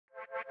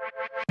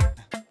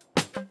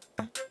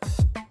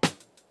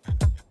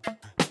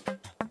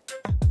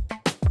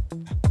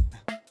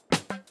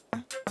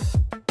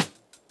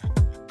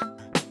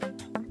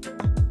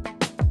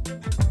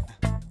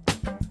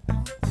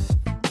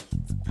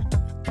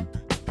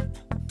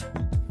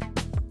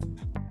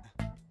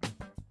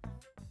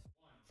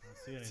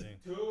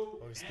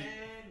we speak.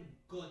 And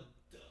good.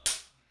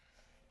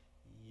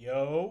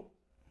 Yo.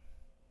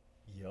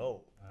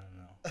 Yo. I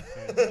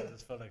don't know. I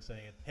just felt like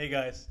saying it. Hey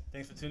guys,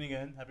 thanks for tuning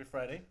in. Happy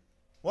Friday.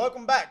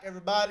 Welcome back,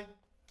 everybody.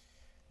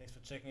 Thanks for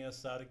checking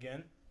us out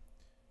again.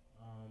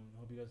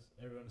 Hope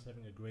everyone is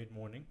having a great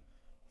morning.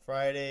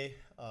 Friday,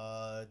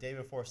 day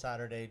before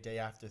Saturday, day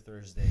after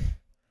Thursday.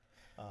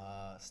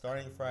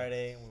 Starting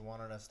Friday, we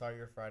wanted to start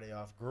your Friday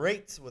off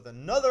great with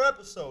another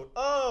episode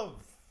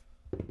of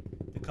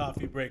The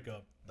Coffee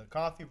Breakup. The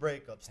Coffee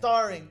Breakup,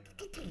 starring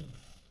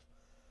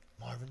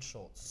Marvin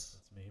Schultz.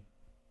 That's me.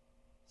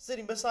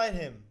 Sitting beside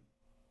him.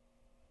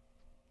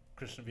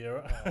 Christian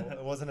Vieira. Oh,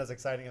 it wasn't as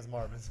exciting as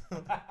Marvin's.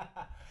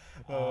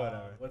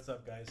 Whatever. What's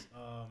up, guys?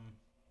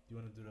 You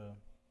want to do the...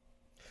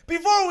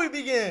 Before we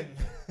begin,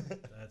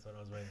 That's what I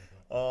was waiting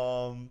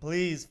for.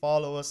 please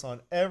follow us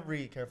on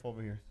every. Careful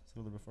over here. It's a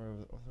little bit further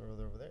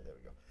over there. There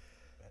we go.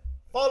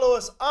 Follow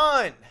us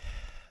on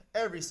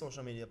every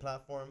social media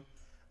platform.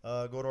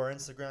 Go to our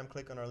Instagram.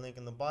 Click on our link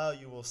in the bio.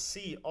 You will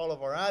see all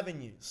of our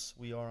avenues.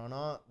 We are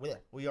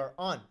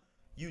on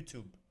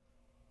YouTube,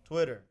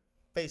 Twitter,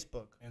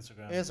 Facebook,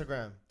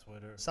 Instagram,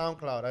 Twitter.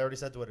 SoundCloud. I already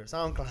said Twitter.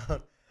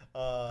 SoundCloud,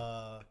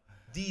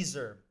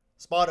 Deezer,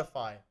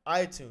 Spotify,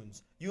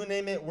 iTunes. You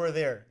name it, we're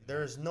there.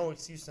 There is no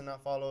excuse to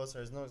not follow us.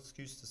 There is no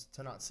excuse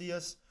to not see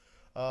us.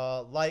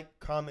 Like,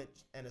 comment,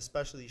 and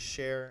especially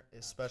share,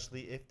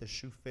 especially if the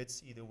shoe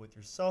fits either with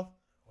yourself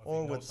or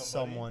if you know with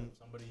someone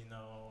somebody you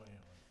know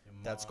your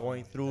that's mom, going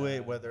your through it,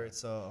 dad, whether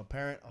it's a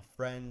parent, a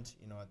friend.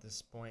 At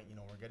this point,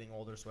 we're getting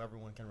older, so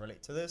everyone can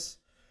relate to this.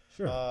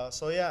 Sure.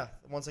 So yeah,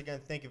 once again,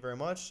 thank you very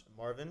much.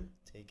 Marvin,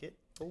 take it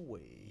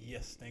away.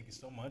 Yes, thank you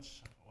so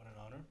much. What an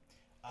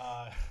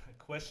honor.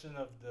 Question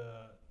of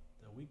the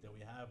week that we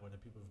have, or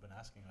that people have been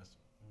asking us,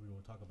 we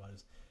will talk about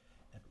is,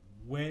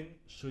 when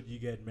should you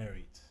get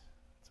married?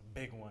 It's a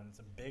big one. It's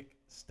a big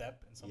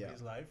step in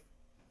somebody's life.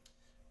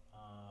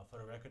 For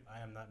the record, I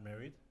am not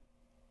married.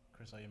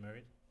 Chris, are you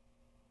married?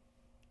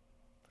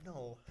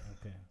 No.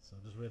 Okay, so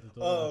just we have to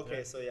throw Oh, that out okay.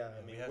 there. So yeah,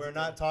 I We mean, have we're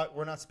to not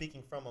we're not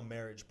speaking from a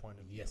marriage point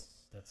of view. Yes,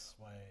 that's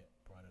why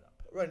I brought it up.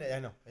 Right. I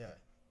know. Yeah.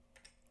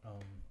 Um,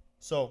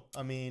 So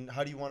I mean,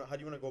 how do you want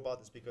to go about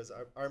this? Because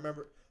I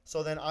remember.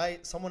 So then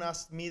someone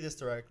asked me this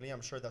directly.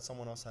 I'm sure that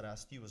someone else had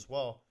asked you as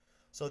well.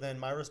 So then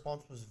my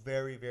response was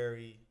very,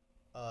 very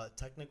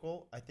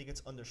technical. I think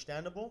it's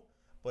understandable,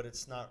 but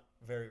it's not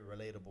very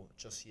relatable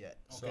just yet.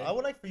 So Okay. I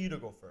would like for you to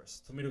go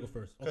first. for me to go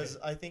first. Because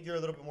Okay. I think you're a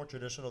little bit more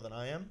traditional than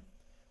I am.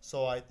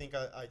 So I think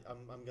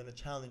I'm going to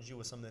challenge you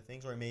with some of the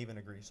things, or I may even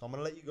agree. So I'm going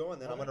to let you go, and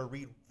then I'm Okay. going to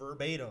read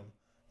verbatim.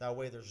 That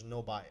way there's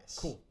no bias.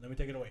 Cool. Let me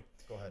take it away.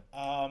 Go ahead.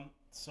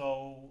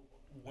 So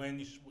when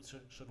you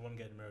should one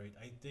get married?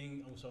 I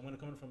think so. I'm gonna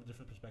come in from a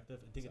different perspective.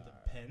 I think it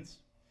depends.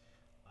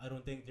 I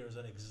don't think there's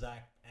an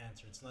exact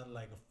answer. It's not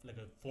like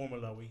a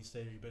formula where you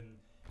say you've been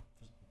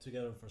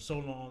together for so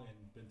long and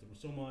been through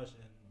so much,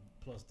 and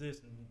plus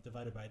this and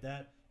divided by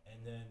that, and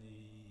then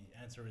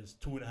the answer is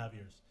 2.5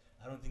 years.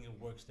 I don't think it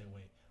works that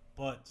way.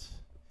 But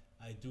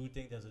I do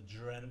think there's a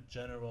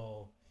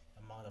general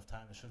amount of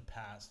time that should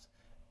pass.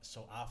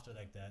 So after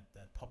like that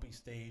puppy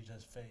stage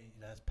has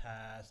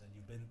passed, and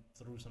you've been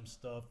through some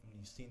stuff and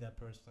you've seen that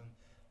person,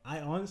 I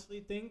honestly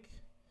think,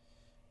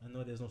 I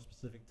know there's no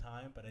specific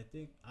time, but I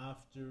think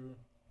after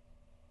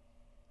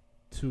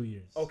 2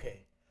 years. Okay.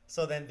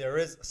 So then there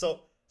is.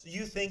 So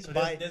you think So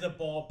by there's a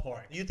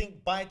ballpark. you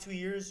think by 2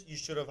 years you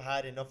should have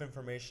had enough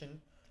information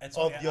And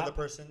of the other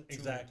person. To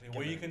Exactly. get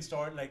Where you married. can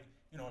start like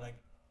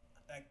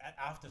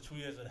after 2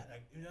 years,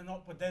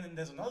 but then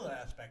there's another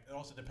aspect. It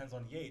also depends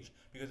on the age,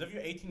 because if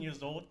you're 18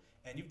 years old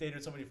and you've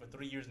dated somebody for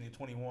 3 years and you're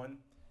 21,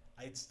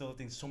 I still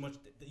think so much.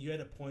 You're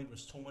at a point where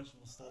so much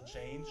will still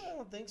change. I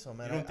don't think so,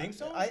 man. You don't think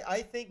so?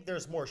 I think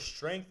there's more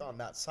strength on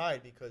that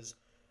side because.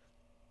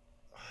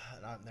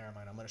 Never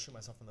mind. I'm gonna shoot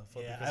myself in the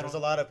foot Yeah, because I there's a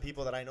don't- lot of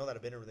people that I know that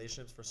have been in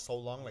relationships for so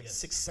long, like Yes.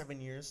 6-7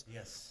 years.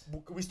 Yes.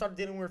 We started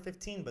dating when we were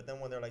 15, but then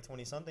when they're like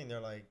 20 something, they're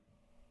like,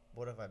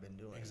 "What have I been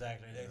doing?"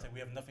 Exactly. You They know? say we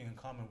have nothing in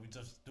common. We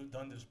just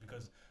done this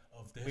because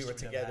of the We history were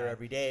that together had.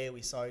 every day.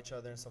 We saw each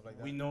other and stuff like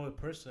that. We know a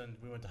person.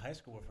 We went to high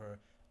school with her.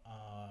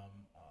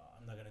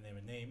 I'm not gonna name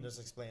a name. Just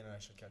explain it. I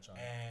should catch on.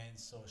 And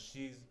so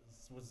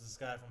was this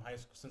guy from high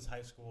school since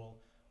high school.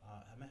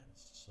 I met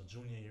so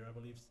junior year, I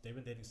believe. They've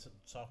been dating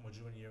sophomore,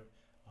 junior year,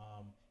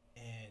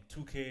 and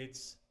 2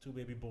 kids, 2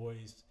 baby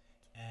boys,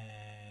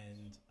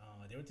 and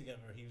they were together.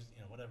 He was,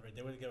 whatever.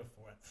 They were together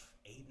for what,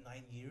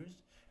 8-9 years.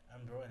 I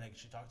remember, and like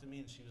she talked to me,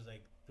 and she was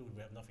like, "Dude,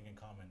 we have nothing in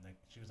common." Like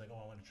she was like,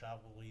 "Oh, I want to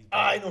travel."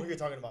 I know who you're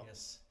talking about.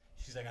 Yes.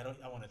 She's like,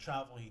 I want to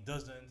travel. He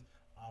doesn't.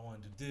 I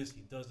want to do this.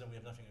 He doesn't. We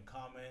have nothing in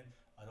common.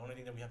 The only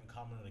thing that we have in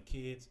common are the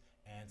kids,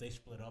 and they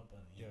split up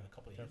a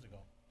couple of years ago.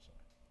 So,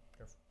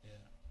 Careful. yeah.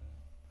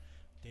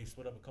 They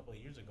split up a couple of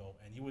years ago,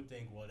 and you would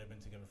think, well, they've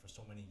been together for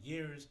so many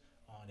years.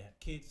 They had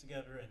kids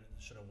together, and it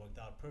should have worked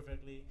out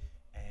perfectly.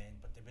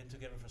 But they've been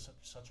together for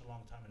such a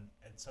long time, and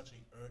at such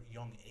a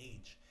young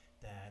age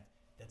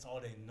that's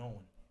all they've known.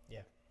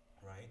 Yeah.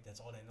 Right. That's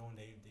all they known.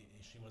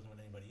 She wasn't with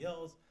anybody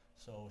else.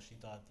 So she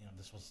thought,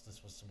 this was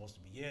supposed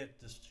to be it.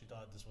 She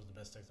thought this was the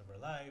best sex of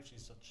her life.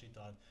 She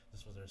thought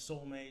this was her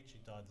soulmate. She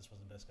thought this was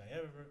the best guy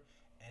ever.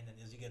 And then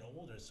as you get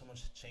older, so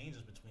much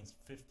changes between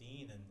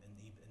 15 and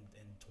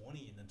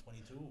 20 and then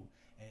 22.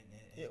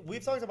 Yeah,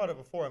 we've talked about it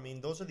before. I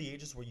mean, those are the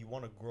ages where you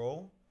want to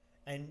grow,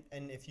 and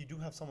if you do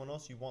have someone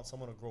else, you want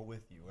someone to grow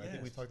with you. I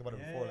think we talked about it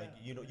before. Like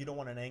you don't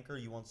want an anchor.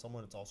 You want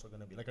someone that's also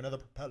going to be like another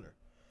propeller.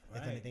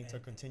 If anything, to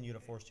continue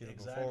to force you to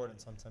go forward, and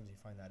sometimes you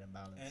find that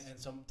imbalance. And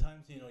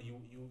sometimes, you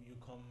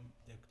come,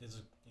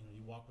 there's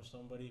you walk with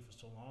somebody for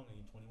so long, and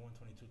you're 21,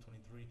 22,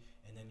 23,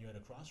 and then you're at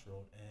a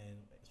crossroad, and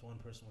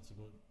one person wants to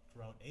go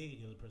route A,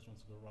 the other person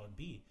wants to go route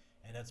B,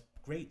 and that's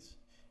great.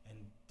 And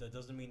that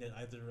doesn't mean that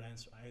either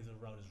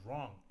route is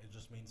wrong. It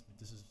just means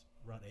this is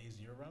route A is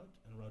your route,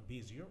 and route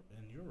B is your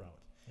route.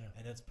 Yeah.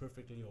 And that's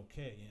perfectly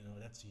okay.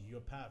 That's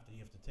your path that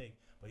you have to take.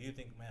 But you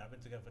think, man, I've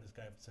been together with this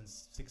guy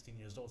since 16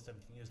 years old,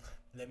 17 years.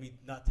 Let me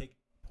not take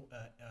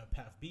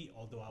path B,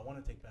 although I want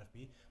to take path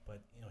B.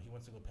 But, he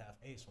wants to go path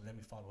A, so let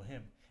me follow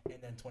him. And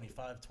then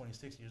 25,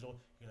 26 years old,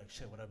 you're like,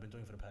 shit, what I've been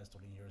doing for the past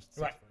 20 years.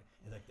 Right.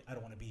 It's like, I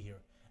don't want to be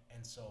here.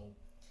 And so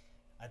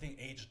I think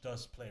age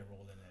does play a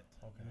role in it.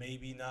 Okay.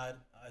 Maybe not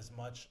as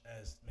much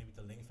as maybe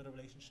the length of the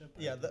relationship.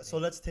 Yeah, so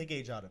let's take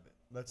age out of it.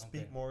 Let's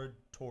speak more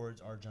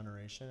towards our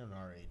generation and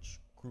our age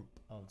group,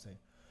 I would say.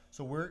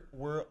 So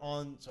we're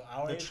on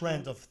the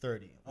trend of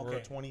 30. Okay.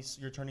 We're 20.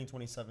 You're turning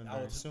 27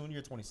 very soon.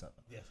 You're 27.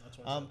 Yes,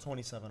 I'm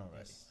 27 already.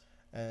 Yes.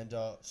 And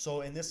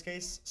so in this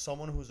case,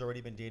 someone who's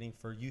already been dating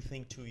for, you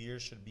think 2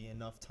 years should be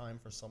enough time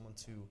for someone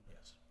to...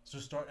 Yes. So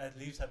start, at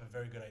least have a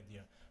very good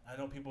idea. I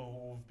know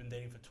people who've been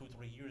dating for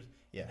 2-3 years.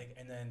 Yeah.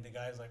 And then the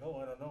guy's like, oh,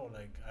 I don't know.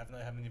 Like,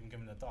 I haven't even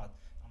given it a thought.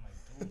 I'm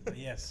like, dude,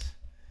 yes.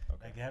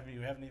 Okay. Like, you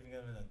haven't even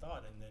given it a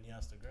thought. And then you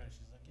ask the girl, and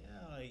she's like,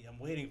 yeah, I'm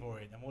waiting for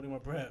it. I'm holding my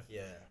breath.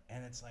 Yeah.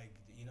 And it's like,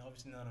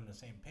 obviously not on the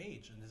same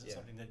page. And this is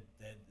something that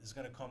is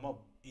going to come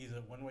up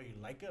either one way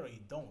you like it or you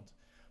don't.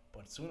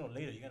 But sooner or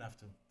later, you're going to have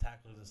to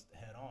tackle this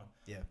head on.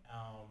 Yeah.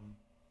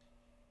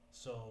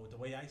 So the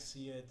way I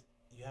see it,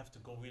 you have to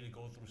really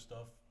go through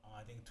stuff.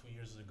 I think 2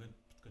 years is a good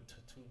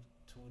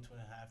 2.5,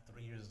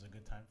 3 years is a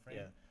good time frame.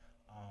 Yeah.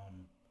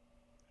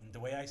 And the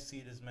way I see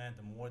it is, man,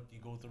 the more you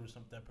go through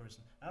that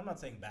person, I'm not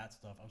saying bad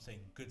stuff. I'm saying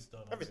good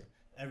stuff.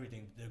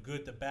 Everything. The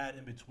good, the bad,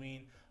 in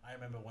between. I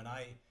remember when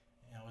I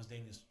was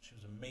dating this, she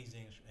was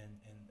amazing, and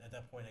at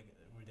that point,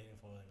 we were dating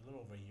for like a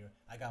little over a year.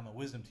 I got my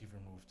wisdom teeth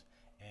removed,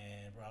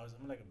 and bro,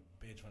 I'm like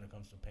a bitch when it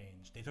comes to pain.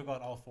 They took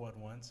out all 4 at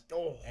once,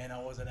 and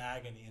I was in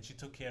agony, and she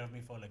took care of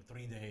me for like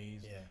 3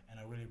 days, and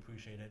I really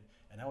appreciate it.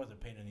 And that was a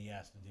pain in the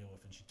ass to deal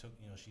with, and she took,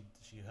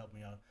 she helped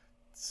me out.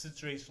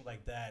 Situation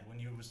like that, when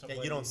you're with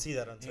somebody, you don't see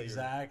that until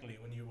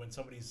when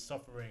somebody's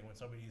suffering, when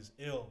somebody's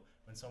ill,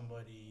 when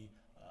somebody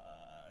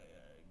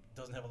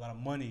doesn't have a lot of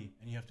money,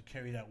 and you have to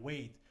carry that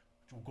weight.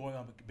 Going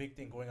on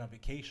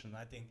vacation.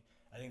 I think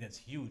that's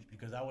huge,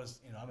 because I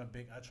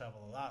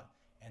travel a lot,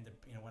 and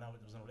when I was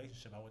in a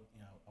relationship,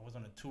 I was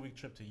on a 2-week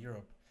trip to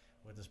Europe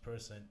with this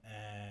person,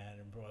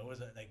 and bro, it was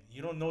like,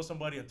 you don't know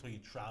somebody until you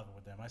travel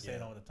with them. I say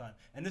it all the time,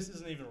 and this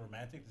isn't even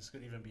romantic. This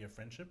could even be a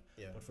friendship.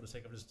 Yeah. But for the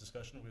sake of this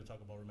discussion, we'll talk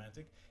about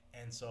romantic.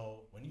 And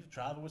so when you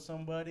travel with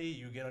somebody,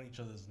 you get on each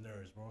other's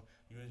nerves, bro.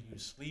 You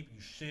sleep, you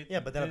shit.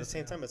 Yeah, but then at the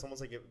same time, it's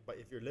almost like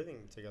if you're living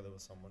together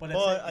with someone. But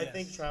I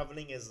think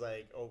traveling is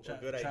like a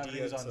good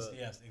idea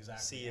to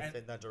see if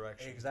in that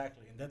direction.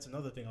 Exactly, and that's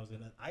another thing I was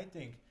gonna. I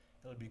think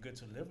it would be good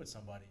to live with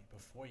somebody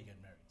before you get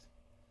married.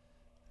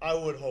 I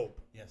would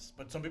hope. Yes,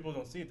 but some people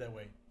don't see it that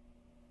way.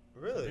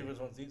 Really? Some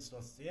people don't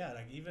see. Yeah,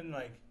 like even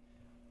like.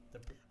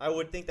 I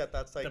would think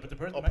that's like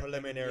a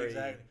preliminary.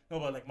 Exactly. No,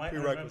 but like I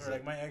remember,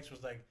 like my ex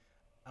was like,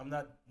 I'm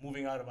not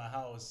moving out of my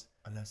house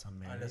unless I'm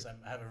married. Unless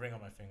I have a ring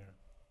on my finger.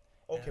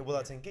 Okay, well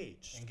that's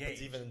engaged. Engaged.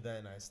 But even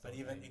then, I still. But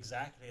even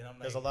exactly, and I'm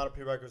like. There's a lot of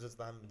prerequisites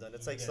that haven't been done.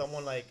 It's like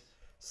someone like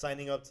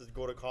signing up to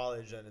go to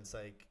college, and it's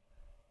like.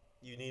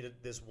 You needed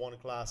this one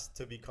class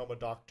to become a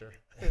doctor.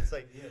 It's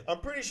like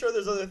I'm pretty sure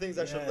there's other things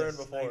I should learn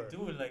before. Like,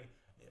 dude, like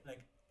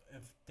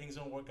if things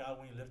don't work out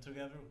when you live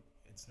together,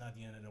 it's not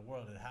the end of the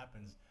world. It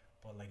happens.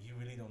 But like you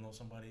really don't know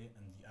somebody,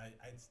 and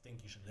I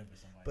think you should live with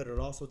somebody. But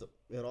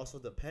it also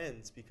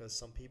depends, because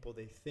some people,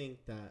 they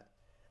think that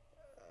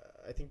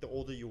I think the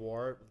older you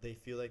are, they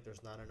feel like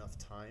there's not enough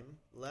time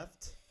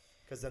left.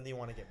 Because then they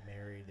want to get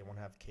married, they want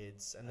to have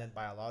kids, and then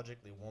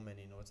biologically, women,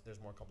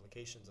 there's more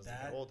complications as they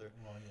get older.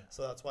 Well, yeah.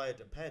 So that's why it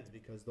depends,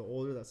 because the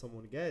older that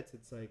someone gets,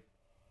 it's like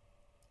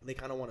they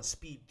kind of want to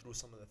speed through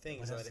some of the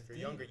things. So that if you're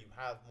younger, you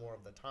have more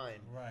of the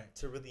time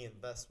to really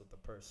invest with the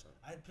person.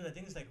 I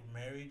think it's like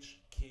marriage,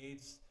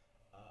 kids,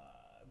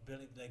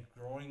 building, like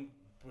growing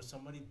with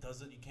somebody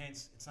doesn't. You can't.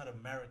 It's not a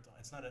marathon.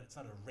 It's not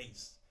a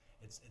race.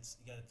 It's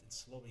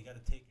slow. You got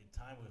to take your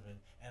time with it.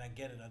 And I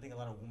get it. I think a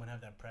lot of women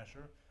have that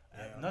pressure.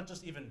 Not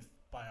just even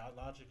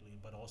biologically,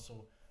 but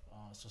also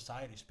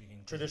society speaking.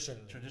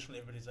 Traditionally,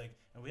 everybody's like,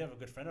 and we have a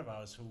good friend of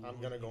ours who.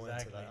 I'm gonna go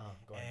into that.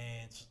 Go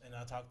ahead. And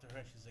I talked to her,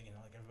 and she's like,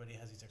 like everybody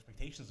has these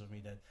expectations of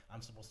me that I'm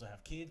supposed to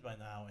have kids by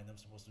now, and I'm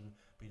supposed to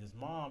be this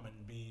mom and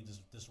be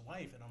this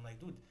wife, and I'm like,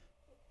 dude,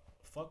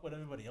 fuck what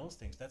everybody else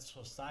thinks. That's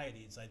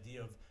society's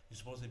idea of you're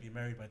supposed to be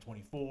married by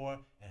 24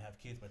 and have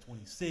kids by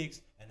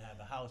 26 and have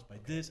a house by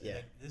this. Yeah. And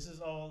like, this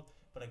is all,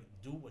 but like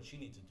do what you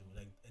need to do.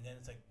 Like, and then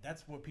it's like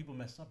that's where people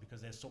mess up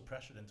because they're so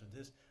pressured into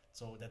this,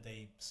 so that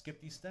they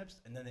skip these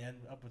steps and then they end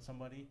up with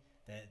somebody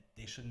that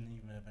they shouldn't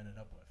even have ended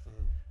up with.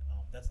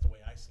 That's the way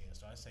I see it.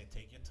 So I say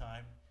take your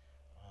time,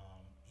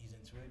 ease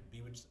into it,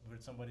 be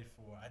with somebody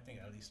for I think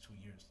at least 2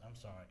 years. I'm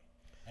sorry,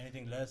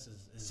 anything less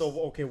is So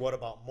okay, what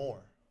about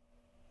more?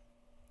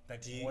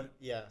 like Do you, what.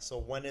 yeah. So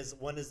when is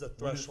the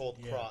threshold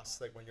yeah.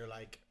 crossed? Like when you're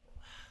like,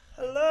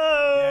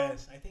 hello.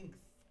 Yes, I think.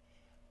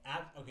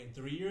 Okay,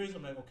 3 years.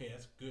 I'm like, okay,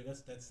 that's good.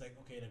 That's like,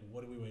 okay, like,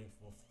 what are we waiting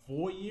for?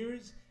 4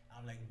 years.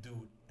 I'm like, dude,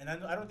 and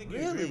I don't think you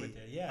agree with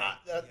it. Yeah,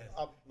 yes.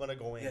 I'm gonna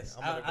go in. Yes,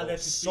 I'm gonna I'll go let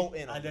you so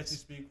speak. in. I'll On let you this.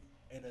 speak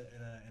in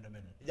a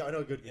minute. Yeah, I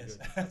know. Good. Yes.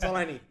 Good. That's all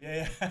I need.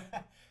 Yeah.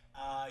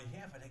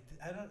 Yeah, but like,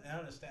 I don't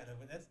understand.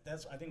 Like,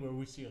 that's I think where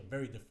we see it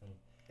very different.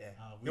 Yeah.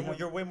 We have-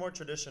 You're way more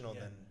traditional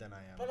Yeah. than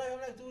I am. But like, I'm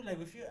like, dude,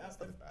 like, if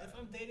bad.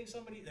 I'm dating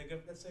somebody, like,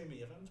 let's say me,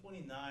 if I'm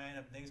 29,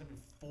 I'm dating somebody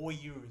for 4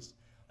 years,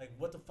 like,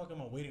 what the fuck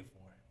am I waiting for?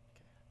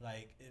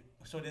 Like,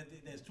 so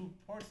there's two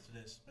parts to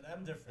this, but I'm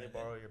Can different. you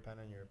borrow your pen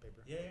and your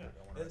paper? Yeah.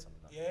 I want to write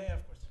something down. Yeah,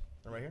 of course.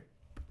 Right here.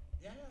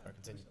 Yeah. Alright,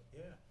 continue.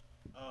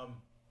 Yeah.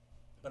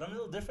 But I'm a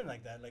little different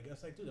like that. Like,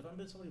 it's like, dude, if I'm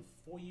with somebody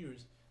for 4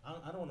 years,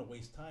 I don't want to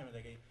waste time. And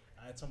like,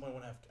 I had someone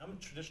want to have. I'm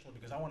traditional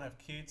because I want to have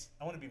kids.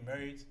 I want to be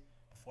married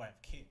before I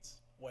have kids,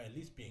 or at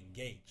least be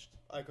engaged.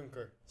 I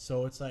concur.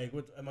 So it's like,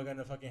 what am I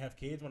gonna fucking have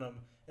kids when I'm?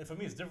 And for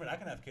me, it's different. I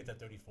can have kids at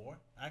 34.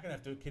 I can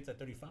have kids at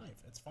 35.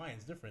 It's fine.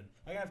 It's different.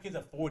 I can have kids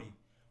at 40,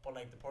 but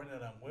like the partner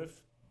that I'm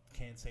with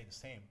can't say the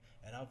same.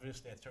 And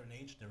obviously, at a certain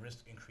age, the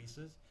risk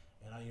increases,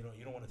 and you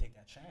don't want to take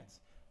that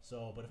chance.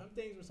 So, but if I'm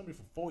dating with somebody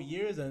for 4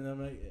 years, and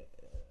I'm like,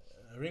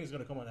 a ring's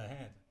gonna come on that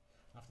hand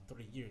after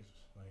 3 years.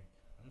 Like,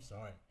 I'm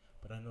sorry,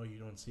 but I know you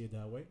don't see it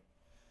that way.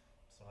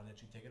 So I'll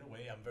let you take it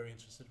away. I'm very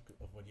interested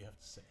of what you have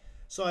to say.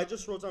 So I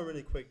just wrote down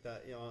really quick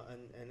that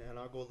and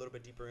I'll go a little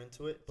bit deeper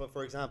into it. But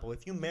for example,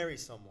 if you marry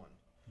someone,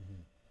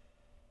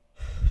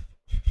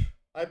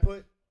 I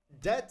put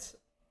debt,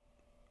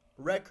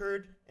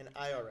 record, and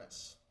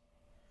IRS.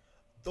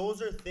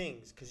 Those are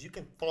things because you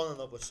can fall in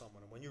love with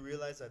someone, and when you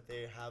realize that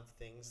they have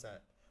things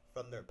that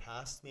from their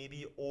past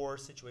maybe or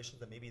situations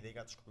that maybe they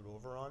got screwed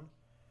over on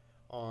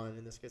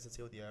in this case, let's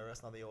say with the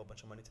IRS, now they owe a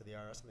bunch of money to the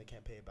IRS and they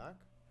can't pay it back.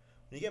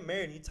 When you get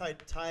married and you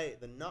tie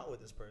the knot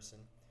with this person,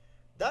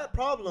 that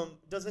problem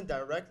doesn't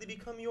directly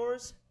become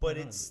yours, but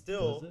it's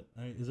still. Does it?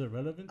 I mean, is it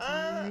relevant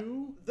to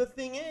you? The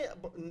thing is,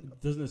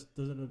 Doesn't it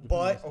depend but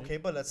on the state? okay,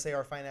 but let's say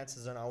our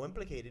finances are now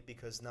implicated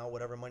because now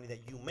whatever money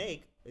that you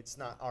make, it's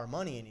not our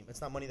money anymore.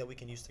 It's not money that we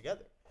can use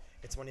together.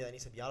 It's money that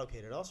needs to be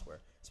allocated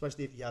elsewhere.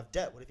 Especially if you have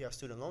debt. What if you have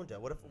student loan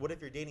debt? What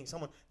if you're dating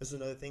someone? This is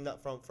another thing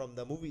that from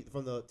the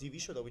TV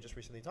show that we just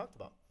recently talked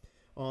about.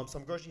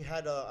 Some girl, she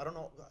had I don't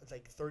know,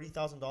 like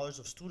 $30,000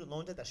 of student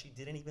loan debt that she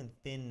didn't even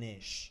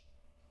finish.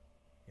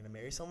 You're gonna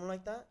marry someone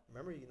like that?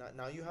 Remember,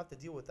 now you have to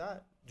deal with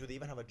that. Do they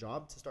even have a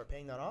job to start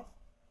paying that off?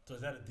 So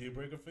is that a deal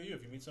breaker for you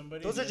if you meet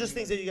somebody? Those are just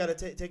things that you gotta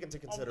take into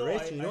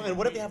consideration, you know. And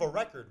what if they have a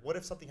record? What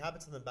if something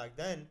happened to them back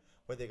then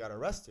where they got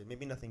arrested?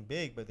 Maybe nothing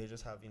big, but they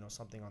just have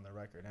something on their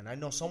record. And I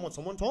know someone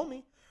told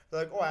me,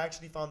 they're like, oh, I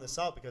actually found this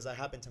out because that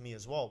happened to me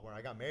as well. When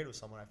I got married with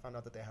someone, I found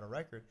out that they had a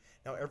record.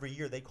 Now every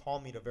year they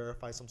call me to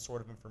verify some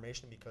sort of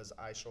information because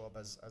I show up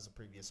as a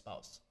previous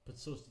spouse. But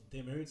so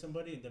they married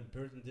somebody and the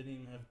person didn't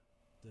even have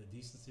the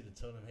decency to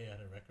tell them, hey, I had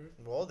a record?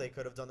 Well, they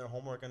could have done their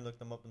homework and looked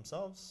them up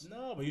themselves.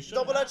 No, but you should.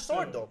 Double-edged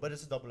sword though, but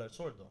it's a double-edged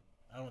sword though.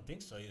 I don't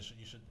think so. You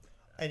should.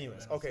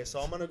 Anyways, okay, so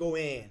I'm gonna go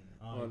in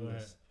on go this.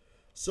 ahead.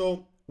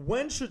 So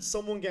when should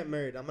someone get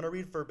married? I'm gonna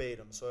read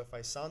verbatim. So if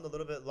I sound a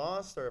little bit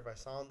lost or if I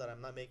sound that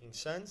I'm not making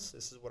sense,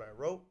 this is what I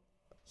wrote.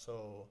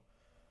 So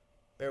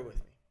bear with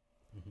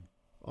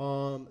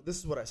me. This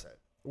is what I said.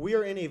 We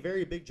are in a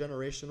very big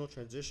generational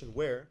transition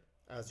where,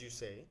 as you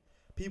say,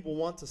 people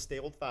want to stay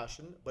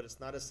old-fashioned, but it's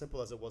not as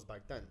simple as it was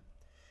back then.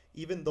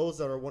 Even those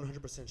that are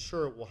 100%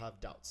 sure will have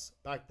doubts.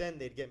 Back then,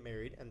 they'd get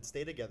married and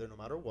stay together no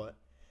matter what.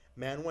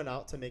 Man went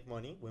out to make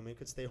money. Women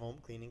could stay home,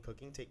 cleaning,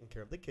 cooking, taking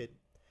care of the kid.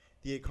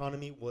 The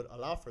economy would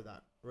allow for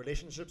that.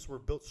 Relationships were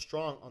built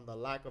strong on the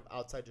lack of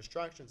outside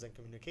distractions and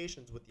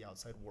communications with the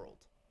outside world.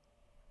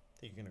 I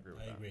think you can agree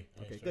with that. I agree.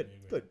 Okay, I good, certainly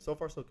agree. good. So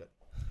far, so good.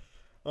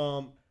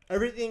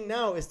 Everything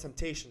now is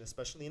temptation,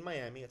 especially in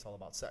Miami. It's all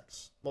about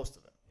sex, most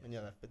of it, and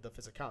yeah, the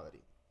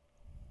physicality.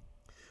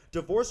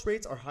 Divorce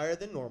rates are higher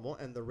than normal,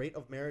 and the rate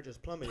of marriage is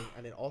plummeting,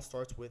 and it all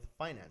starts with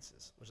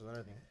finances, which is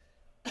another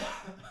thing.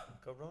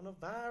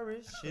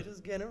 Coronavirus, shit is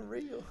getting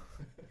real.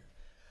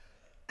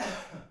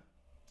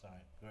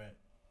 Sorry. Go ahead.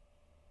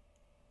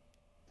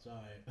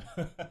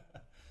 Sorry.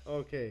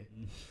 Okay.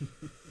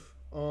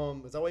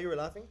 Is that why you were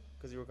laughing?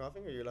 Because you were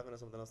coughing, or you're laughing at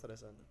something else that I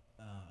said?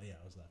 Yeah,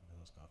 I was laughing. I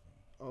was coughing.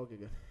 Oh, okay,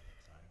 good.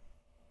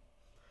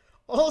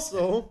 Sorry.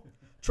 Also,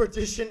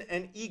 tradition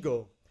and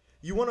ego.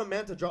 You want a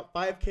man to drop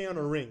 $5,000 on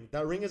a ring.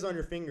 That ring is on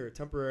your finger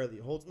temporarily.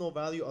 It holds no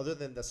value other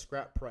than the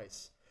scrap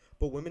price.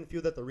 But women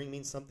feel that the ring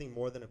means something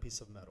more than a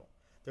piece of metal.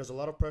 There's a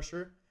lot of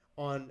pressure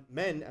on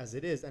men as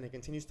it is, and it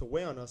continues to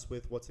weigh on us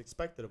with what's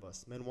expected of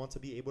us. Men want to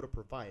be able to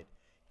provide,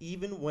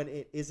 even when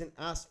it isn't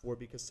asked for,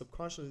 because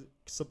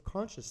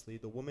subconsciously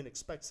the woman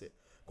expects it.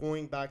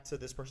 Going back to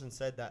this person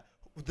said that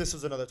this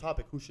was another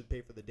topic, who should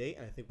pay for the date,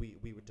 and I think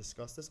we would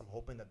discuss this. I'm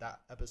hoping that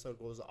episode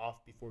goes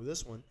off before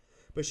this one.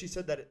 But she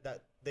said that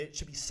it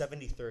should be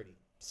 70-30,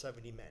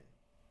 70 men.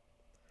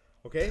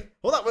 Okay?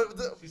 Hold on.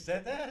 She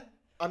said that?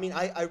 I mean,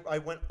 I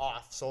went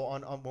off. So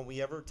on when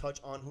we ever touch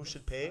on who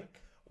should pay,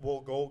 we'll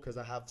go because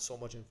I have so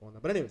much info on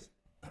that. But anyways,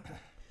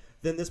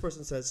 then this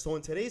person says, so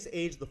in today's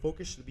age, the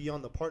focus should be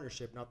on the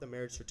partnership, not the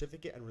marriage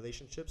certificate, and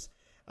relationships,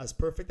 as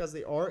perfect as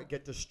they are,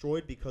 get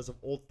destroyed because of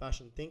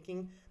old-fashioned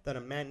thinking that a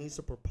man needs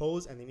to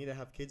propose and they need to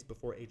have kids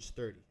before age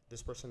 30.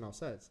 This person now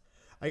says,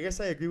 I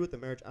guess I agree with the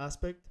marriage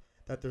aspect,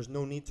 that there's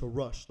no need to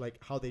rush like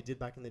how they did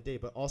back in the day,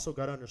 but also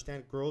got to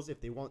understand girls, if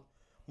they want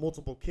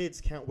multiple kids,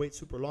 can't wait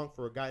super long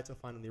for a guy to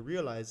finally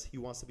realize he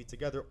wants to be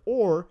together,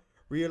 or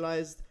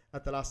realized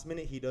at the last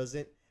minute he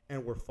doesn't,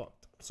 and we're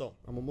fucked. So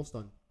I'm almost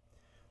done.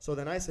 So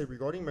then I say,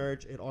 regarding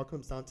marriage, it all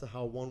comes down to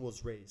how one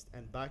was raised,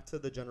 and back to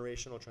the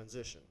generational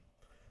transition.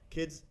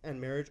 Kids and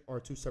marriage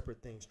are two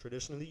separate things.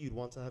 Traditionally, you'd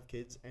want to have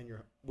kids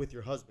with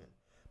your husband,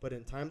 but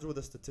in times where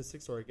the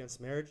statistics are against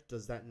marriage,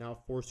 does that now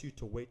force you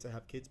to wait to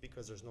have kids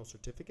because there's no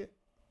certificate?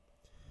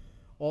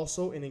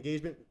 Also, an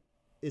engagement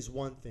is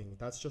one thing.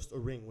 That's just a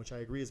ring, which I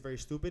agree is very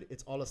stupid.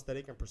 It's all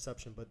aesthetic and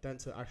perception. But then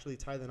to actually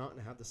tie the knot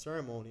and have the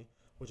ceremony,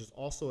 which is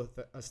also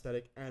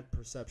aesthetic and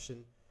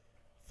perception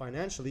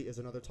financially, is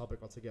another topic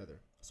altogether.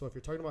 So if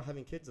you're talking about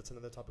having kids, that's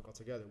another topic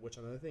altogether. Which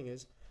another thing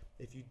is,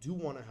 if you do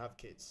want to have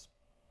kids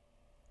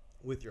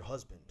with your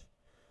husband,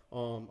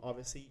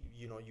 obviously,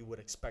 you would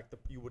expect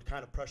you would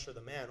kind of pressure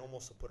the man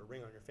almost to put a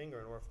ring on your finger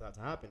in order for that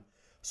to happen.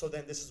 So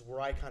then this is where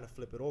I kind of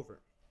flip it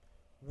over.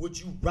 Would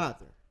you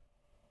rather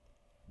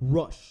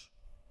rush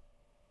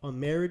a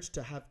marriage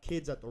to have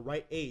kids at the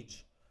right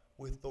age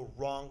with the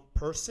wrong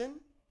person,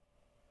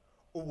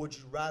 or would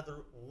you rather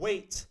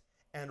wait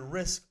and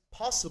risk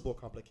possible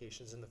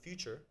complications in the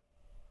future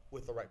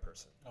with the right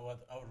person? I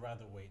would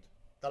rather wait.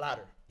 The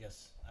latter.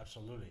 Yes,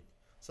 absolutely.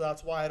 So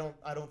that's why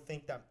I don't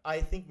think that.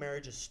 I think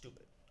marriage is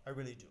stupid. I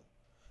really do.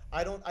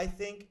 I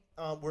think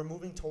we're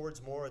moving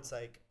towards more. It's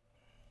like,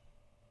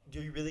 are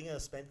you really gonna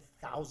spend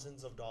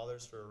thousands of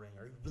dollars for a ring?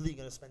 Are you really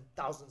gonna spend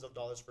thousands of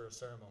dollars for a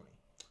ceremony?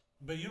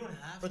 But you don't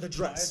have for to the do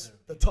dress, either.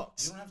 the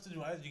tux. You don't have to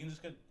do either. You can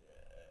just get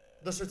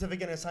the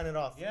certificate and sign it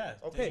off. Yeah.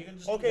 Okay.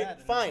 Okay.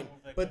 Fine.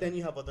 But then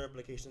you have other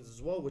implications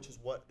as well, which is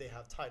what they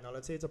have tied. Now,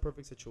 let's say it's a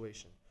perfect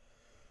situation.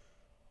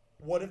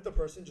 What if the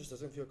person just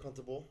doesn't feel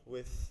comfortable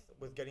with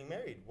getting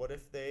married? What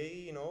if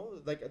they,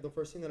 like the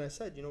first thing that I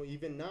said,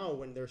 even now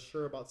when they're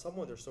sure about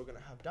someone, they're still gonna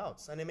have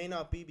doubts, and it may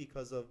not be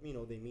because of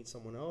they meet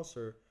someone else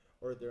or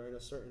they're in a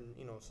certain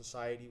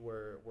society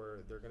where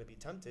they're gonna be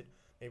tempted.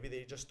 Maybe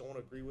they just don't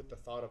agree with the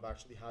thought of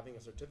actually having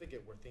a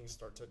certificate where things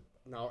start to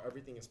now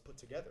everything is put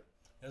together.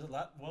 There's a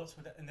lot. Well,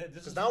 so that, and this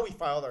because now we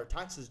filed our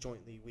taxes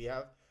jointly. We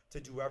have to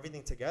do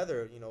everything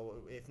together.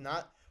 If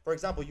not, for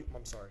example,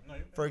 I'm sorry. No,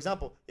 for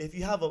example, if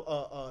you have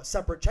a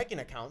separate checking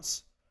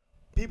accounts,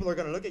 people are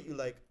gonna look at you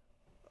like,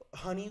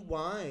 honey,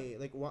 why?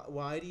 Like,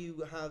 why do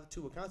you have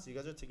two accounts? You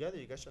guys are together.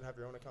 You guys should have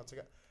your own account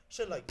together.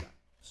 Shit like that.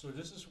 So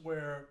this is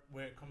where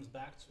it comes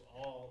back to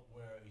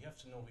where you have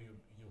to know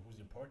who's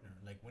your partner.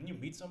 Like when you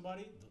meet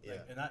somebody,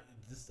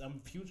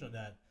 I'm huge on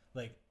that.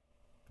 Like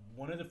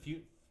one of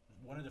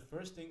the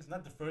first things,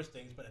 not the first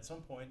things, but at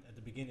some point at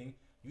the beginning,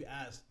 you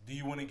ask, do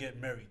you want to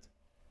get married?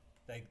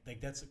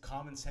 Like that's a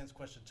common sense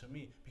question to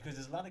me, because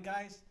there's a lot of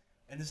guys,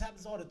 and this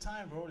happens all the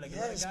time, bro. Like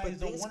yes, a lot of guys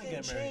don't want to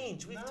get married.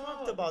 Change. We've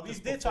talked about this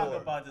before. We did talk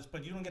about this,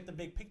 but you don't get the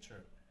big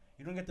picture.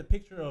 You don't get the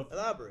picture of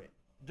elaborate.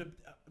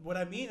 What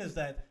I mean is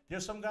that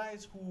there's some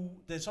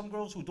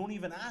girls who don't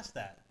even ask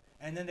that,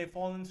 and then they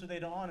fall into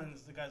later on, and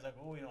the guy's like,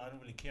 oh, I don't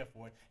really care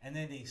for it, and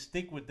then they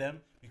stick with them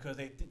because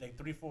they like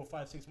 3, 4,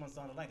 5, 6 months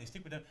down the line, they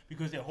stick with them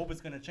because they hope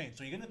it's gonna change.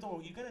 So you're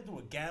gonna do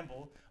a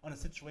gamble on a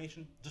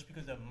situation just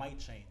because it might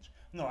change.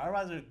 No, I'd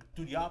rather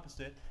do the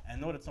opposite and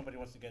know that somebody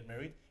wants to get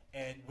married,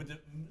 and with the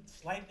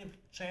slight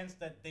chance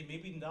that they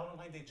maybe down the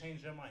line they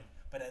change their mind,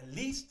 but at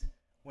least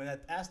when I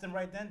ask them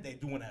right then, they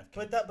do want to have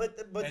kids.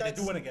 But they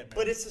do want to get married.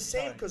 But it's the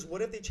same, because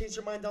what if they change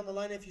their mind down the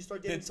line if you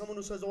start dating someone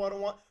who says, oh, I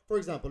don't want... For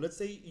example, let's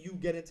say you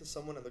get into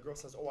someone and the girl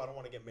says, oh, I don't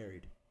want to get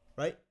married,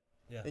 right?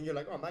 Yeah. And you're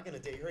like, oh, I'm not going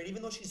to date her, and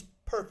even though she's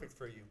perfect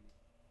for you.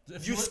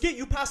 If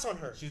you pass on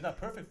her. She's not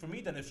perfect for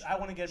me, then if I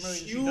want to get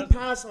married... You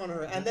pass on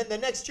her, and then the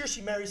next year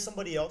she marries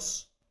somebody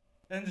else.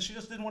 And she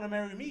just didn't want to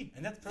marry me,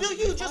 and that's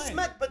you just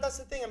met, but that's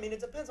the thing. I mean, it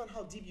depends on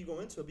how deep you go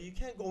into it, but you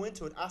can't go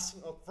into it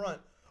asking up front,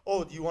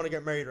 oh, do you want to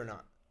get married or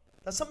not?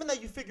 That's something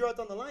that you figure out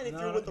down the line if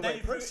you're with the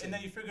right person. And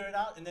then you figure it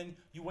out, and then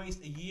you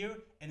waste a year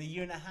and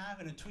a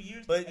half and then 2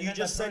 years. But you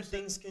just said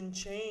things can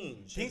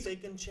change. If they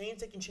can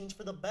change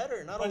for the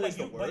better, not always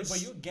the worse.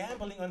 But you're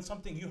gambling on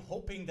something, you're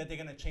hoping that they're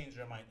going to change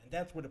their mind. And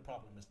that's where the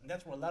problem is. And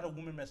that's where a lot of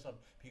women mess up,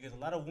 because a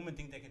lot of women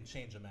think they can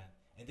change a man.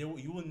 And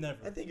you will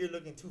never. I think you're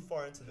looking too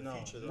far into the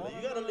future, though.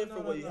 You got to live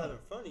for what you have in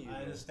front of you.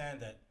 I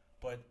understand that.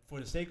 But for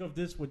the sake of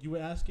this, what you were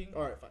asking.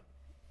 All right, fine.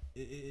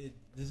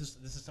 this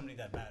is something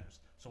that matters.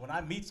 So when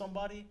I meet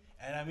somebody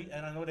and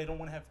I know they don't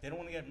want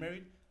to get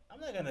married, I'm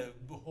not gonna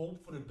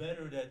hope for the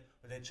better that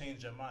they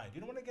change their mind.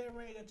 You don't want to get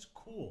married, that's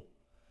cool.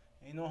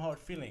 And you know how it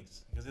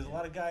feelings because there's a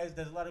lot of guys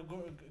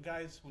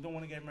who don't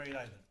want to get married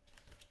either.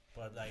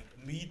 But like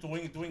me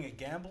doing a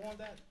gamble on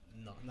that,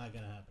 no, not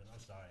gonna happen. I'm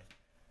sorry.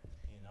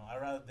 You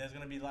know, there's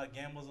gonna be a lot of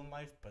gambles in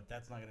life, but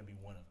that's not gonna be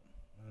one of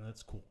them. And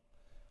that's cool.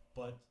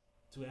 But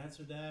to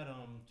answer that,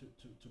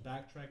 to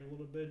backtrack a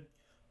little bit,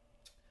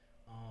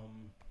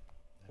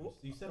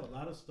 you said a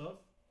lot of stuff,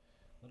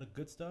 a lot of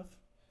good stuff.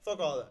 Fuck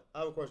all that. I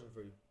have a question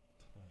for you.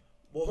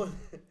 What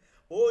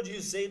would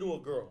you say to a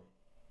girl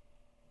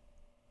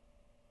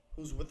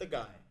who's with a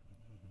guy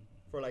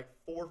for like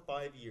 4 or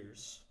 5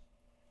 years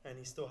and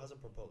he still hasn't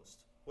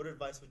proposed? What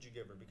advice would you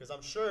give her? Because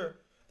I'm sure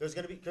there's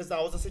gonna be, because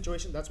that was the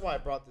situation. That's why I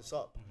brought this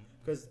up.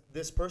 Because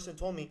this person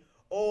told me,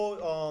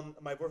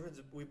 my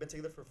we've been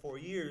together for 4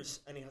 years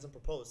and he hasn't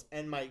proposed,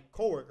 and my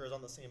coworker is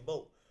on the same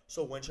boat.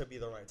 So when should be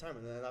the right time?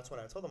 And then that's when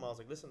I told them, I was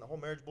like, listen, the whole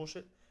marriage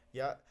bullshit,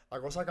 yeah, la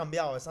cosa ha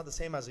cambiado. It's not the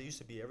same as it used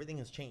to be. Everything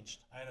has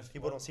changed.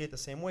 People don't see it the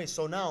same way.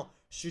 So now,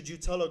 should you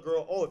tell a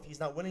girl, if he's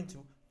not willing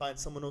to, find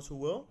someone else who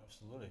will?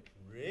 Absolutely.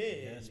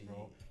 Really? Yes,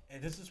 bro.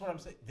 And this is what I'm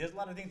saying. There's a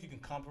lot of things you can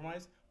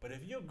compromise, but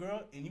if you're a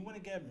girl and you want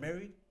to get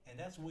married and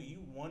that's what you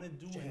want to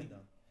do,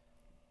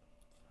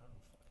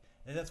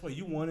 and that's what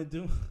you want to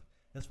do,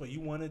 that's what you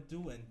want to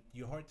do, and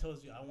your heart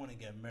tells you, I want to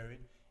get married,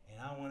 and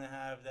I want to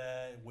have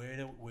that, wear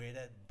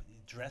that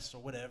dress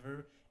or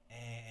whatever,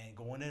 and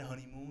go on that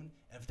honeymoon.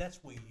 And if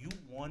that's what you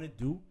want to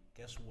do,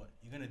 guess what?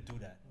 You're gonna do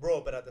that,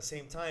 bro. But at the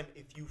same time,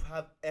 if you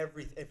have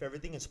if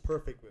everything is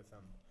perfect with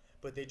them,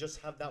 but they just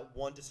have that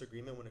one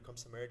disagreement when it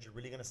comes to marriage, you're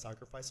really gonna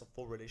sacrifice a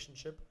full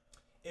relationship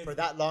for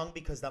that long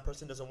because that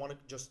person doesn't want to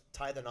just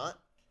tie the knot?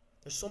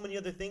 There's so many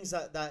other things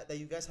that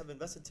you guys have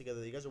invested together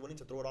that you guys are willing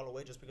to throw it all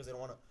away just because they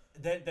don't want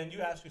to. Then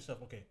you ask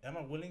yourself, okay, am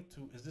I willing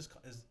to?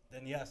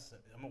 Then yes,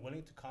 am I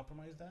willing to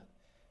compromise that,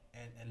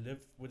 and live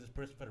with this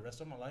person for the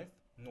rest of my life,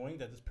 knowing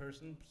that this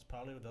person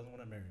probably doesn't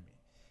want to marry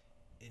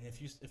me? And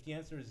if the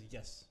answer is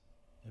yes,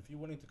 if you're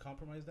willing to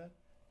compromise that,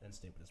 then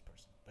stay with this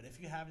person. But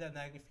if you have that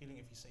nagging feeling,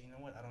 if you say, you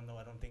know what, I don't know,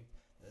 I don't think,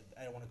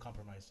 I don't want to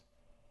compromise,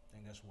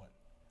 then guess what?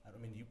 I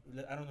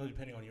don't know,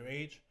 depending on your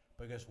age,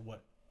 but guess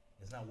what?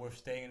 It's not worth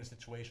staying in a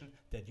situation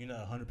that you're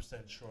not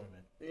 100% sure of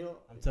it. You know,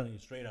 I'm telling you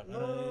straight up.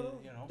 No.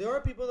 You know, there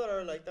are people that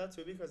are like that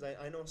too, because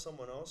I know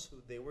someone else who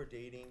they were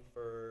dating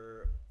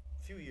for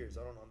a few years.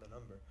 I don't know the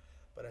number,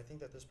 but I think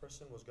that this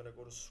person was gonna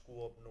go to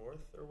school up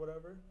north or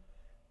whatever,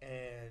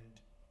 and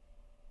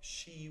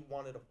she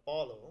wanted to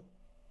follow,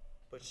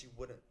 but she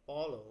wouldn't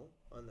follow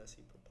unless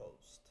he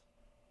proposed,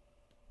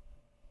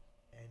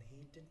 and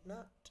he did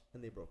not,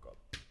 and they broke up.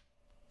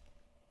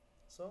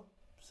 So.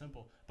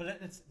 Simple. But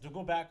let's to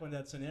go back on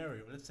that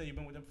scenario. Let's say you've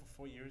been with him for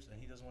 4 years and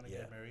he doesn't want to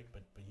get married,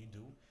 but you do.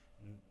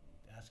 And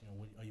asking him,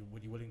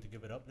 would you willing to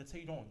give it up? Let's say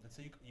you don't. Let's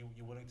say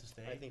you're willing to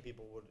stay. I think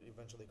people would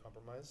eventually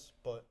compromise,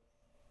 but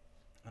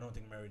I don't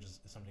think marriage is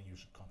something you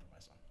should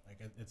compromise on.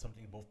 Like it's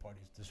something both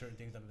parties. There's certain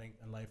things that I think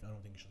in life I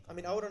don't think you should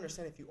compromise. I mean, I would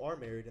understand if you are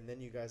married and then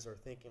you guys are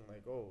thinking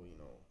like,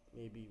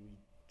 maybe we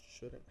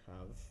shouldn't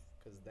have,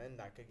 because then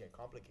that could get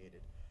complicated.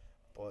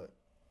 But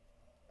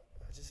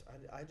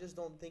I just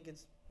don't think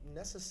it's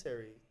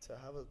necessary to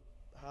have a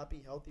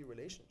happy, healthy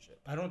relationship.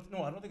 I don't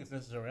think it's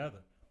necessary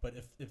either. But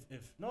if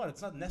no,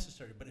 it's not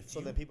necessary. But if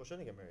then people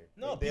shouldn't get married.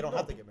 No, they don't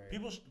have to get married.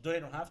 They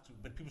don't have to,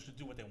 but people should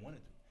do what they want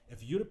to do.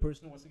 If you're the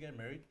person who wants to get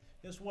married,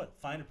 guess what?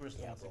 Find a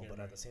person who wants to get married.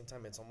 But at the same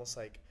time, it's almost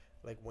like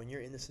when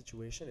you're in the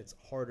situation, it's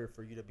harder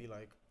for you to be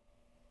like,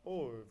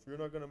 if you're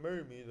not gonna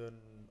marry me, then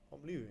I'm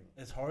leaving.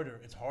 It's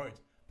harder. It's hard.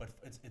 But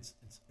it's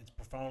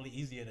profoundly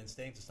easier than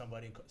staying with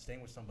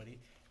somebody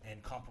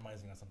and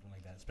compromising on something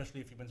like that. Especially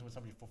if you've been with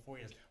somebody for 4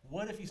 years.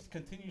 What if you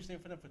continue to stay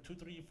with them for 2,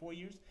 3, 4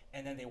 years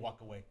and then they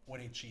walk away or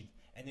they cheat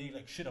and then you're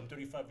like, shit, I'm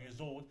 35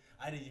 years old.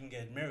 I didn't even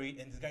get married,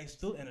 and this guy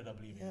still ended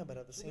up leaving. Yeah, but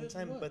at the same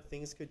time, but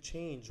things could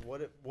change.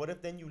 What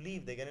if then you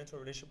leave? They get into a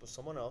relationship with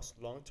someone else,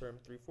 long term,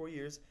 3, 4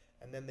 years,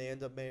 and then they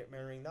end up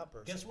marrying that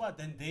person. Guess what?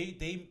 Then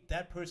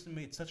that person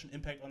made such an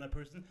impact on that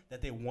person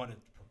that they wanted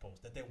to propose,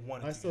 that they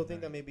wanted. I still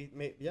think that maybe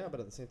yeah, but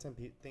at the same time,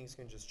 things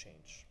can just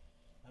change.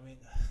 I mean,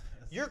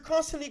 you're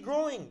constantly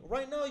growing.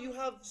 Right now, you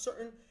have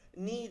certain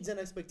needs and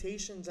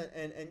expectations,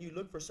 and you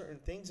look for certain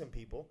things in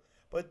people.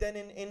 But then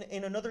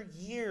in another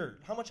year,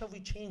 how much have we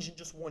changed in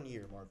just 1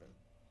 year, Marvin?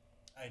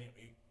 A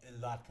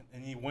lot.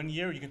 In 1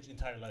 year, you can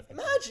entire life.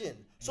 Imagine.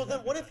 So then,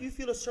 what if you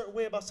feel a certain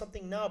way about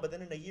something now, but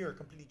then in a year it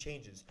completely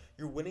changes?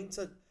 You're willing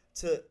to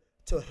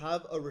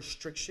have a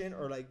restriction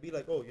or like be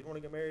like, oh, you don't want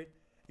to get married?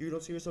 You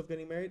don't see yourself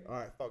getting married? All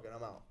right, fuck it,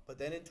 I'm out. But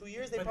then in 2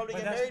 years, they probably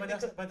get married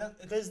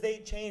because they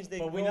change, they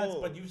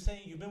grow. But you're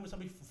saying you've been with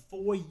somebody for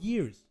 4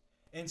 years.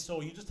 And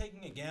so you're just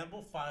taking a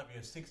gamble, 5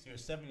 years, 6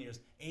 years, 7 years,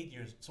 8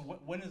 years. So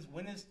when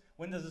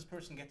does this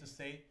person get to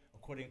say,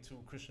 according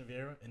to Christian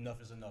Vieira,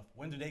 enough is enough?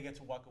 When do they get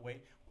to walk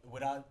away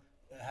without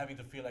having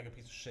to feel like a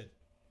piece of shit?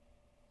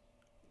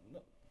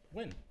 No.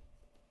 When?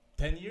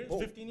 10 years,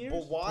 15 years.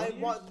 But why? 20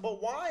 years?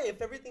 But why?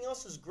 If everything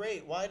else is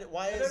great, why If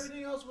is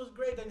everything else was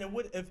great, then it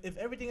would. If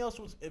everything else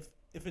was, if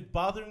it's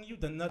bothering you,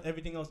 then not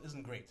everything else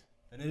isn't great,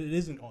 and it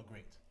isn't all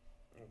great.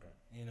 okay?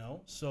 You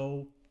know.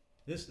 So,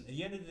 listen. At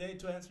the end of the day,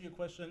 to answer your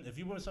question, if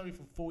you were with somebody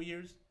for 4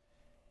 years,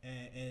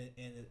 and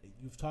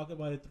you've talked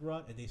about it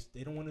throughout, and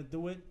they don't want to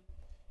do it,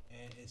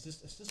 and it's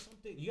just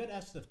something you gotta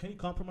ask yourself: can you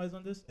compromise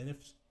on this? And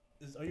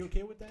are you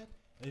okay with that?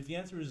 And if the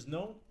answer is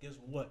no, guess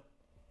what?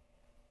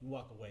 You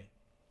walk away.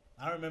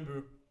 I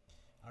remember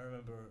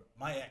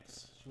my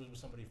ex. She was with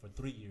somebody for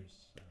 3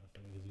 years. If I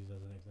can use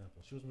as an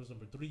example, she was with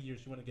somebody for 3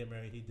 years. She wanted to get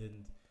married. He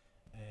didn't,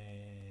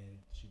 and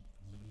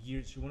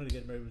she wanted to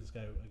get married with this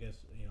guy. I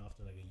guess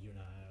after like a year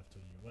and a half, 2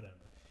 years, whatever.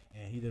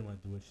 And he didn't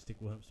want to do it. She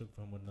stuck with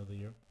him with another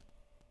year.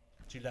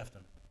 She left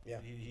him. Yeah.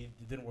 He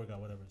it didn't work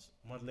out. Whatever.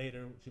 A month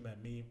later, she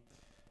met me.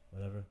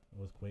 Whatever. It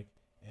was quick,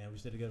 and we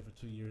stayed together for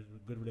 2 years.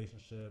 Good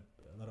relationship.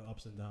 A lot of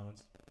ups and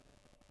downs.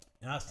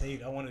 And I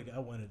stayed. I wanted.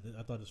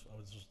 I thought I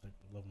was just like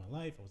love my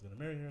life. I was gonna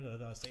marry her.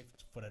 I stayed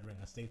for that ring.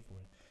 I stayed for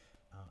it.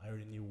 I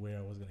already knew where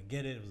I was gonna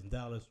get it. It was in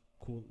Dallas.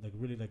 Cool, like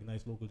really like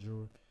nice local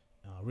jeweler.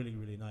 Really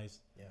really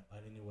nice. Yeah. I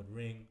didn't know what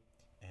ring,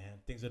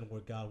 and things didn't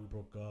work out. We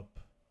broke up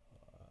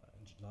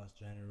last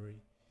January,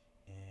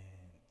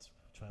 and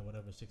tried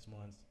whatever 6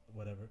 months,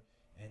 whatever.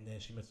 And then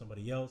she met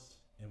somebody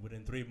else, and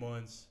within 3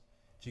 months,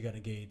 she got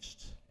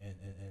engaged and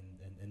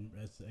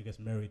I guess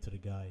married to the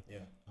guy.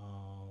 Yeah.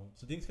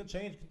 So things could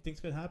change, things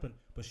could happen.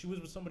 But she was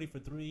with somebody for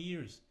 3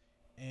 years,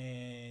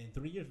 and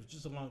 3 years was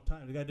just a long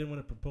time. The guy didn't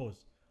want to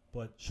propose,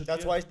 but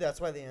That's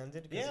why they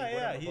ended.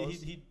 Yeah.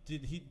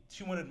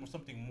 She wanted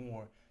something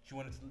more. She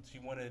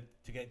wanted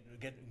to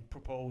get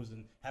proposed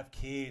and have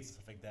kids and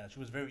stuff like that. She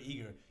was very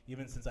eager,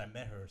 even since I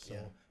met her. So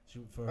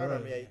I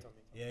remember. Yeah, you told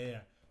me. Yeah.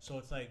 So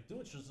it's like,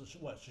 dude,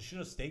 she should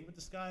have stayed with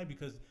this guy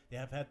because they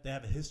have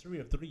a history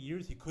of 3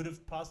 years. He could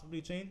have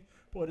possibly changed.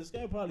 Boy, this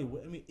guy probably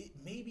would. I mean,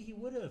 maybe he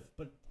would have,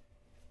 but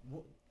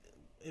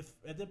if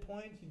at that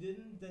point he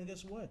didn't, then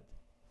guess what?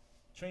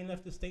 Train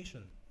left the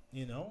station,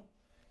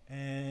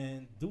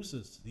 and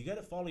deuces. You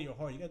gotta follow your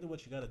heart. You gotta do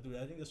what you gotta do.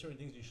 I think there's certain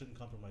things you shouldn't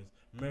compromise: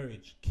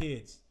 marriage,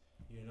 kids,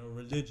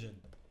 religion.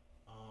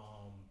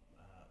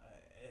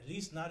 At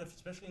least not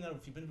especially not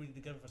if you've been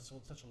together for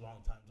such a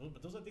long time.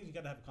 But those are things you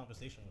gotta have a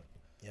conversation with.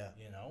 Yeah.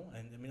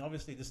 And I mean,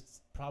 obviously,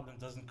 this problem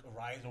doesn't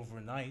arise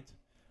overnight,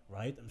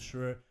 right? I'm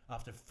sure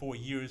after 4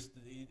 years,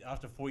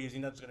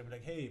 you're not just gonna be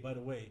like, hey, by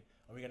the way,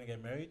 are we gonna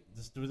get married?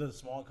 Those are the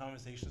small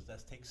conversations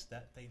that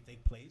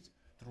take place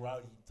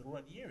throughout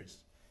years.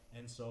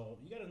 And so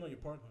you gotta know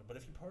your partner. But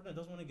if your partner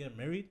doesn't want to get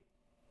married,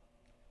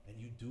 and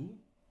you do,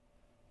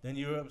 then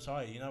you're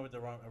not with the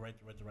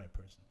right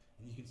person.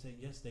 And you can say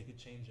yes, they could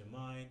change their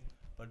mind,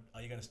 but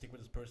are you gonna stick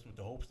with this person with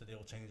the hopes that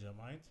they'll change their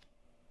mind?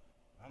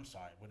 I'm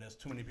sorry, but there's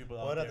too many people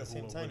out there. But at the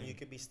same time, you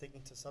could be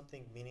sticking to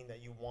something, meaning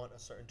that you want a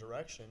certain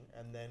direction,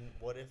 and then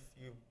what if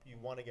you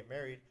want to get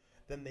married?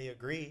 Then they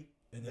agree,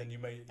 and then you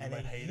might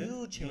hate it.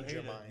 You change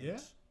your mind. Yeah,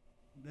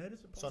 that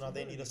is a possibility. So now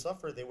they need to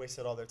suffer. They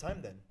wasted all their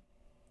time then,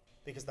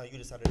 because now you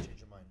decided to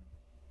change your mind.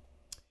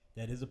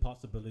 That is a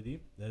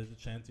possibility. That is a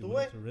chance you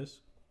want to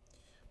risk.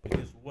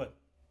 Because what?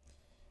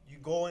 You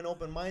go in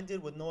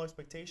open-minded with no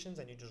expectations,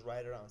 and you just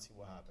ride it out and see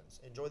what happens.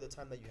 Enjoy the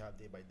time that you have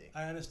day by day.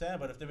 I understand,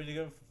 but if they've been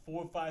together for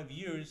 4 or 5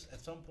 years,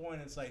 at some point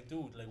it's like,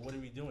 dude, like, what are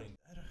we doing?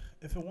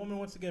 If a woman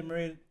wants to get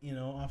married,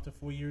 after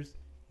 4 years,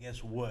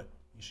 guess what?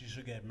 She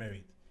should get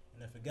married.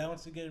 And if a guy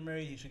wants to get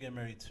married, he should get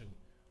married too.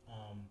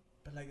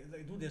 But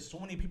like, dude, there's so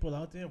many people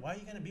out there. Why are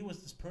you gonna be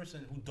with this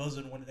person who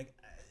doesn't want to? Like,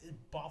 it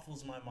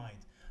baffles my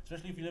mind.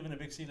 Especially if you live in a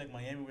big city like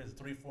Miami, where there's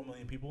 3-4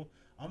 million people.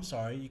 I'm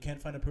sorry, you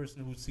can't find a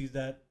person who sees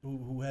that,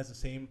 who has the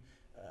same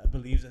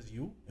beliefs as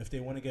you. If they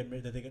want to get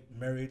married, that they get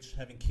marriage,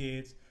 having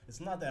kids. It's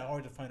not that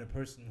hard to find a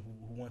person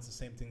who wants the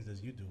same things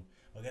as you do.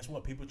 But guess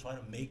what? People try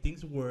to make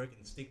things work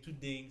and stick to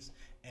things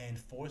and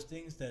force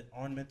things that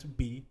aren't meant to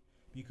be.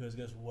 Because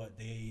guess what?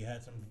 They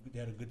had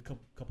a good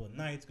couple of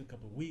nights, good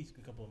couple of weeks,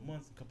 good couple of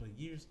months, a couple of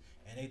years,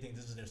 and they think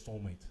this is their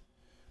soulmate.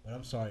 But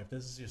I'm sorry, if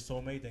this is your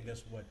soulmate, then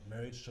guess what?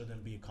 Marriage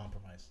shouldn't be a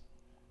compromise.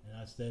 And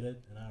I said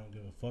it, and I don't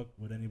give a fuck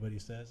what anybody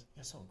says.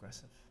 You're so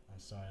aggressive. I'm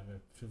sorry. I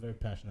feel very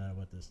passionate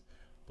about this.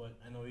 But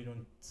I know you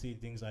don't see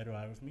things eye to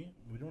eye with me.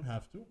 We don't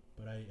have to,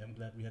 but I am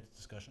glad we had this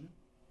discussion.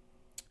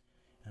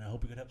 And I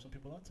hope we could help some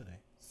people out today.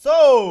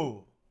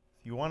 So,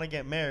 if you want to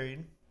get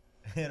married,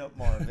 hit up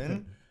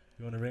Marvin.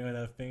 You want to ring on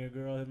that finger,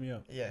 girl? Hit me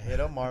up. Yeah, hit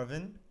up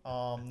Marvin.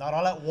 Not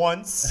all at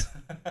once.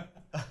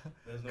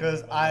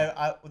 Because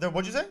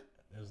what'd you say?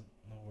 There's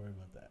no worry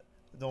about that.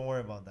 Don't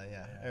worry about that,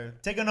 yeah.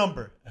 Take a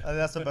number.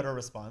 That's a better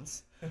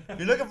response. If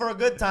you're looking for a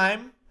good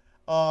time,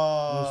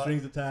 no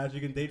strings attached.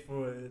 You can date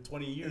for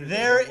 20 years.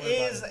 There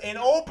is an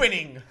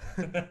opening.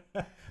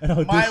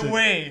 My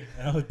way.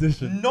 An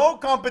audition. No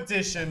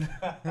competition.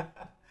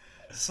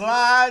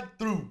 Slide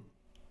through.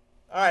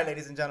 All right,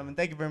 ladies and gentlemen,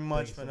 thank you very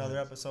much for another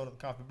episode of the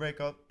Coffee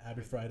Breakup.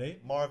 Happy Friday.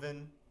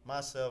 Marvin,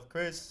 myself,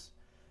 Chris.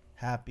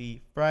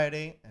 Happy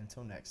Friday.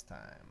 Until next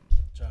time.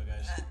 Ciao,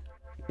 guys.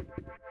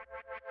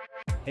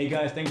 Hey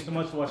guys, thanks so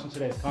much for watching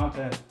today's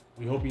content.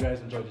 We hope you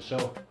guys enjoyed the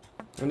show.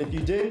 And if you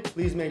did,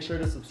 please make sure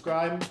to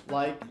subscribe,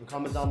 like, and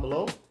comment down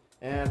below.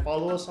 And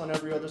follow us on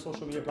every other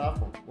social media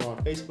platform. We're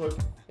on Facebook,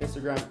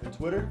 Instagram, and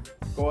Twitter.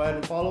 Go ahead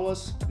and follow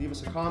us, leave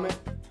us a comment,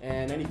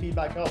 and any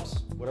feedback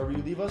helps. Whatever you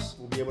leave us,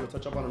 we'll be able to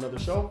touch up on another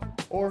show,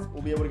 or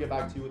we'll be able to get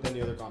back to you with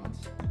any other comments.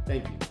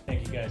 Thank you.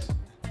 Thank you, guys.